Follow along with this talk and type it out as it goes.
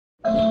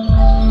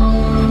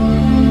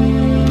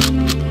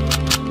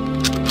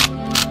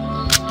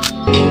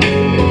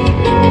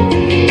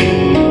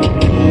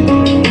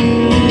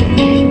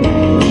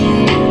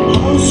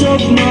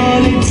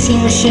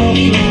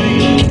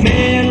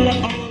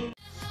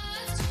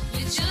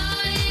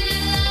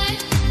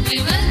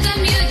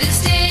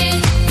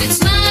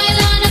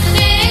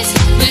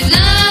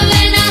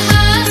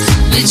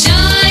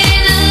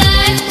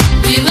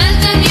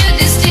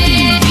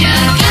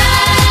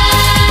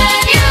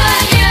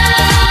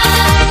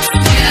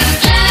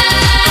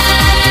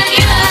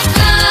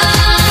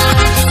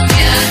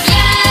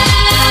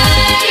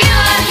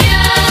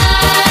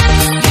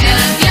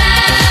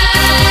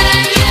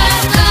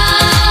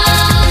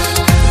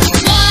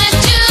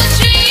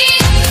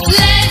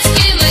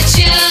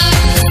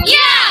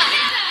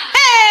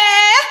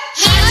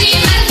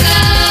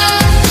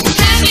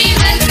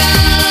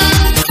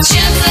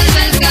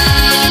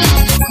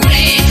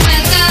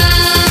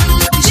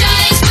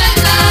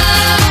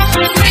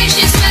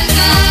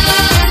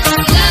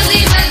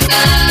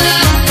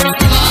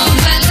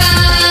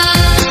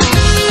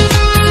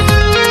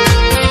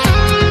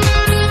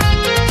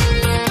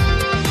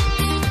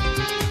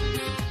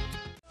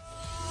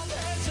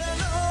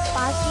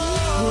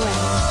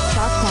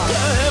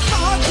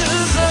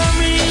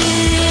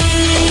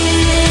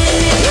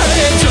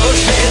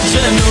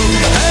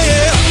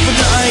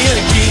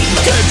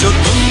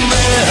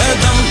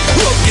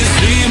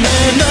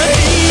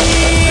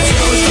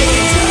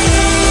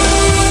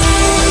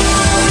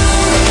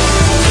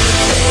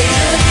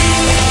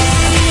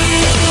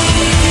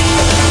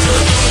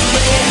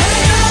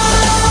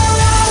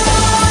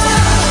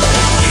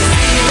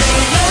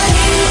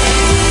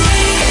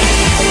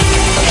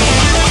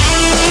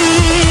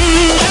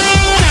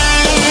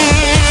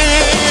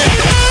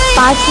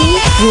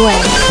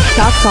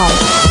partyun.com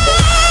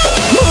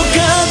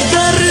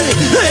मुकद्दर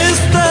इस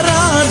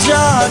तरह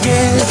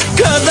जागे,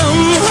 कदम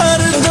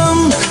हर दम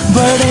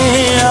बढ़े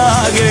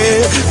आगे,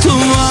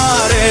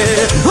 तुम्हारे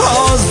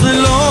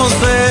हौसलों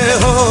से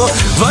हो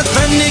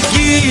वतन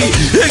की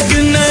एक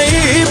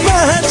नई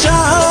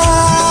पहचान।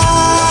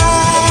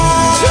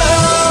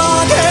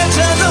 आगे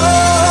चलो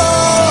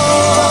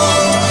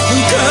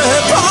कहे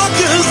पाक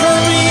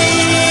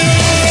ज़मीन,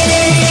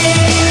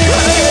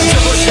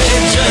 जोशे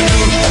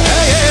जनू है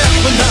ये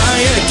अपना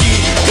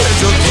यकीन,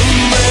 जो तुम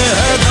में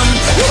है दम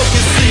वो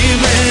किसी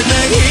में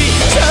नहीं।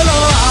 चलो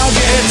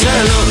आगे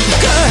चलो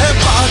कहे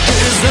पाक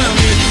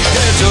ज़मीन,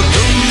 जो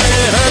तुम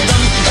में है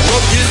दम वो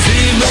किसी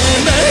में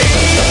नहीं।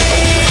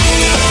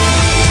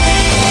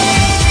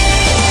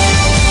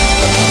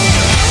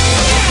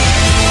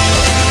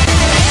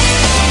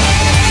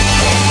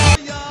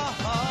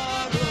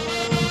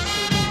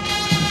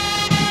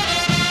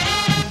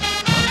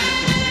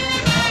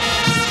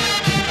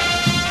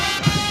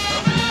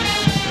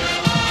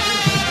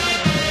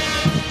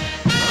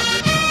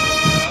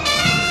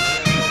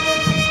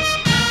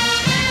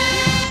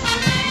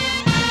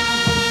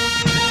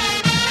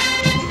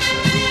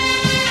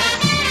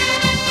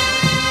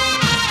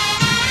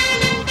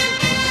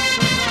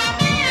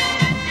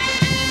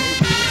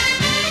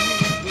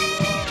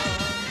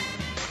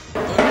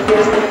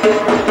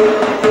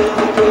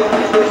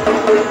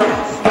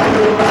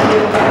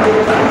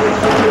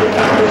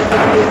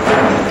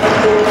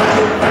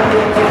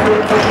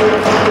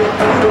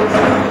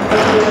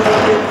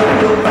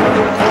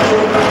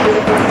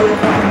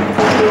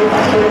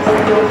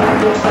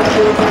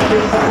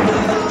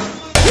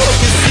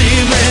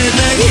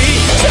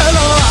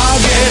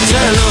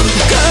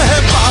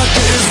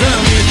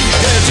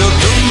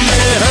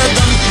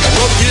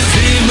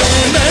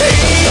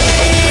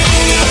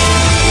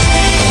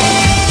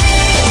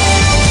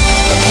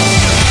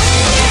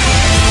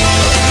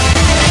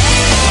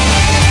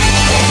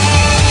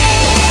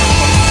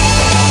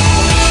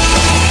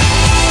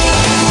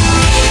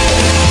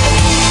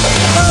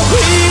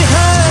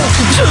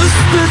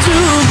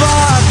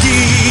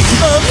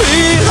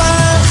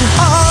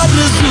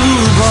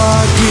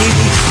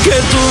 कि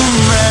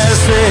तुम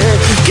ऐसे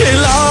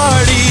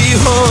खिलाड़ी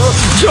हो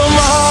जो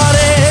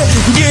मारे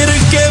गिर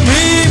के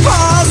भी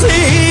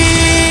बाजी।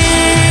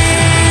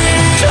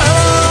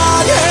 चलो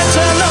आगे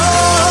चलो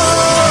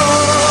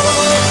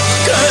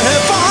कहे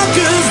पाक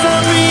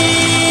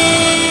ज़मीन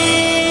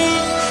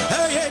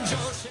है ये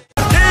जोश।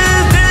 दिल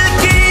दिल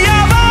की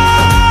आवाज़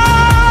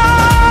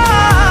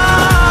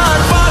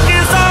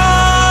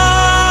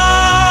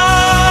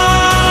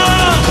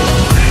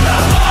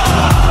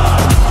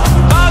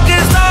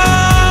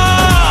Pakistan,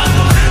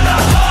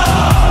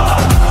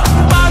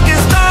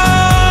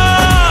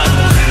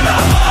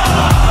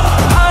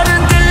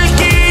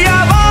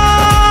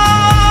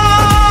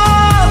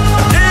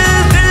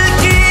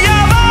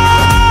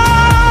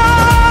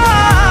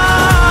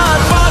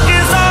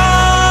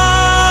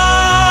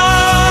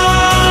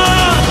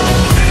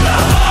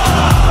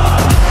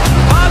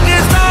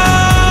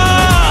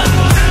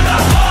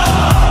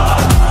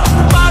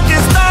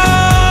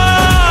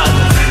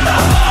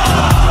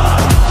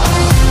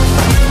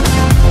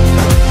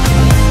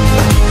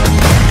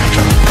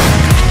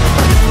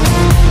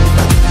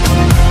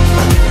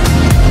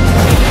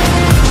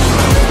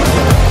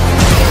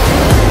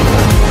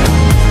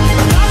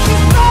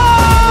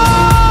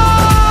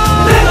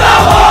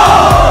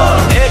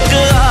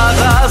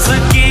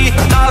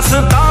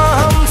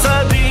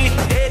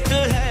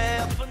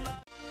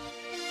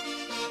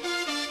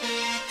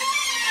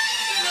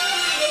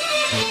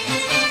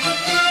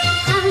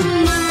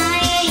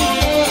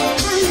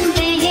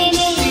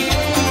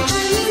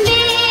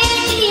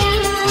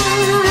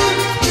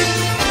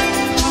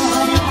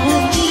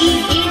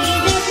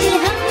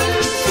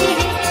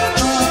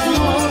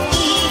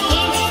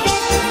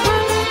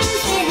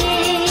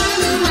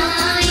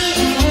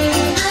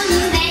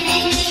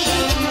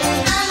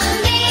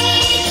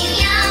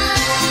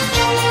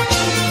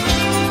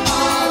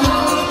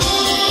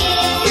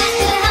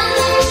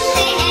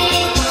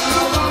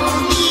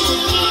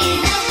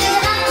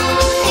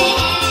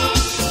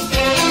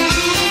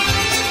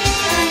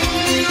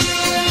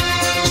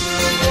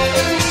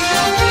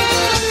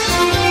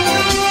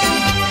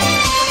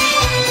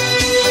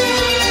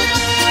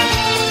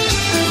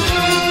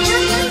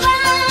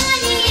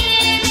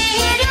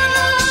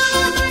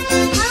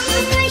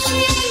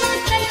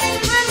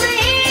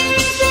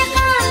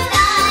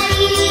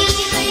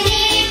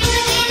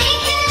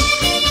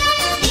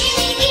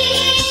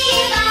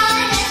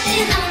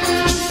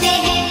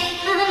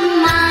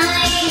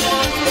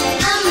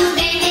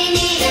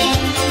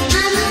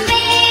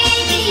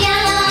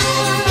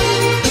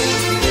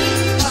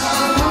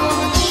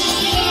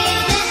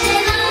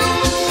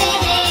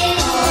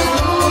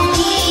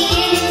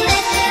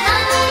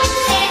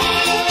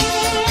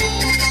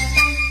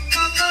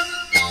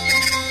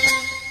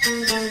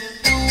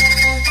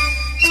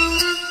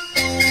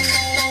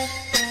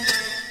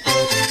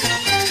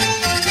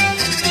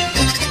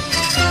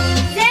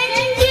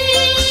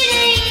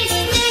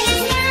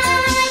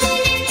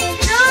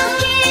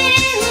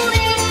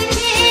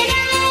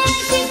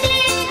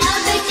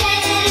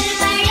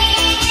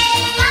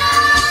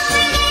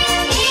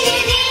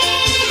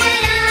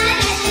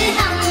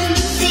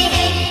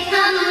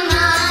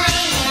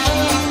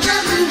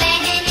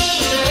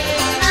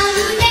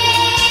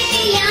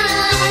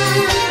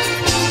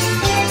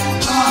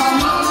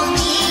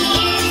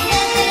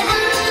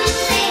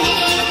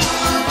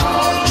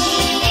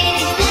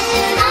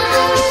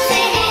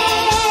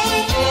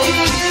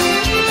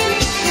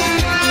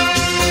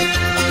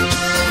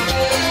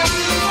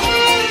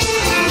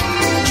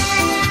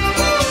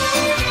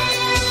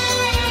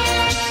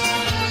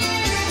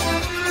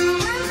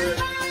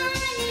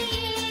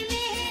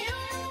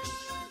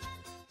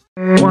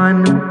 Working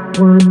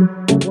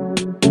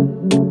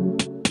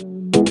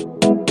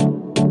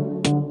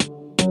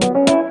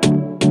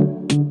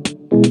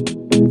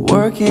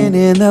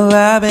in the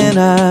lab and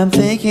I'm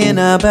thinking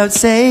about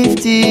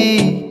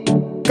safety.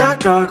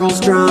 Got goggles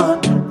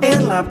drawn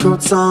and lab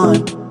coats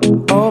on.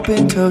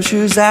 Open toe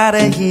shoes out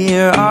of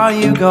here. Are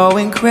you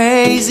going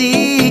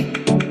crazy?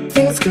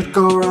 Things could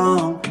go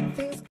wrong.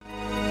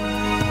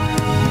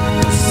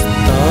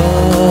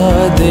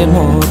 उस्ताद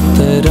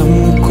मोहतरम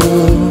को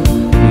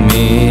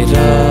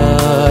मेरा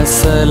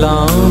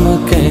सलाम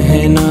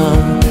कहना.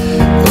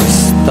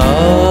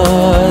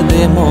 उस्ताद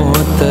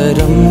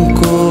मोहतरम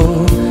को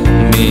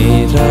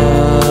मेरा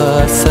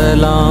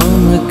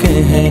सलाम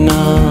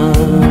कहना.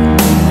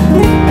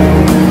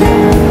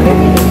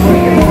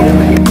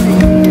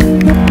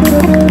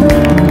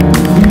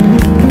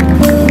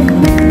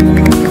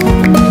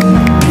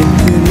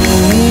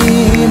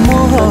 कितनी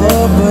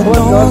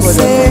मोहब्बतों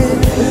से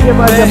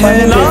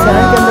पहला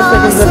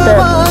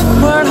सबक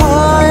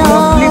पढ़ाया.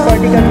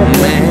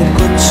 मैं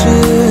कुछ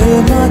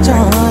न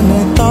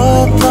जानता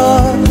था,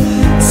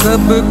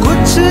 सब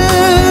कुछ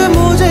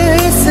मुझे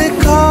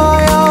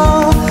सिखाया.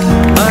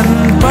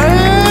 अनपढ़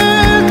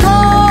था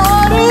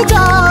और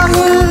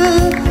जाहिल.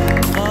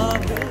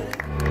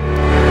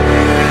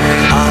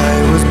 I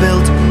was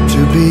built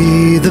to be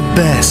the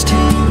best,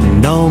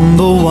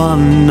 number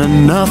one and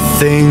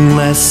nothing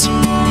less.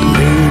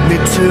 Lead me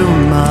to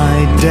my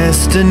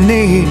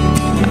destiny.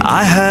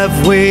 I have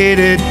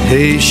waited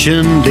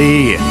patiently.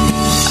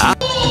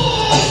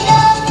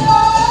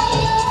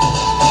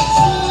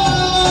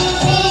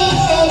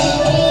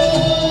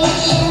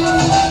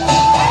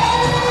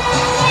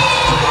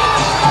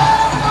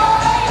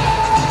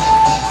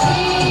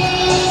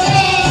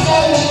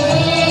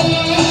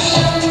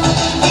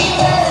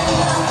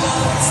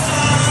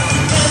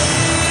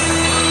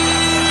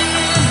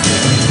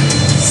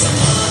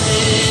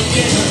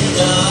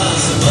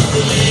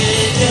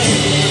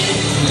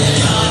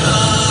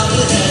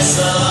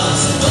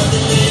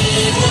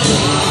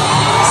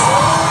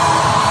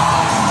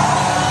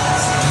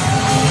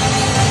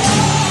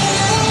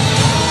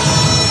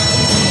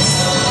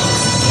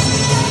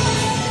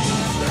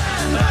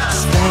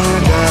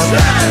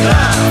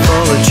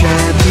 For the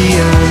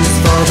champions,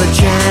 for the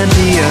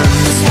champions,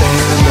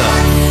 stand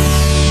up.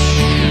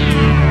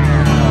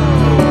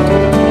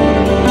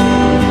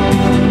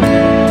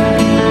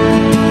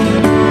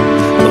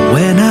 But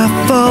when I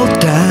fall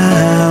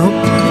down,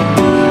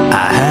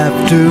 I have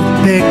to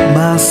pick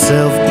myself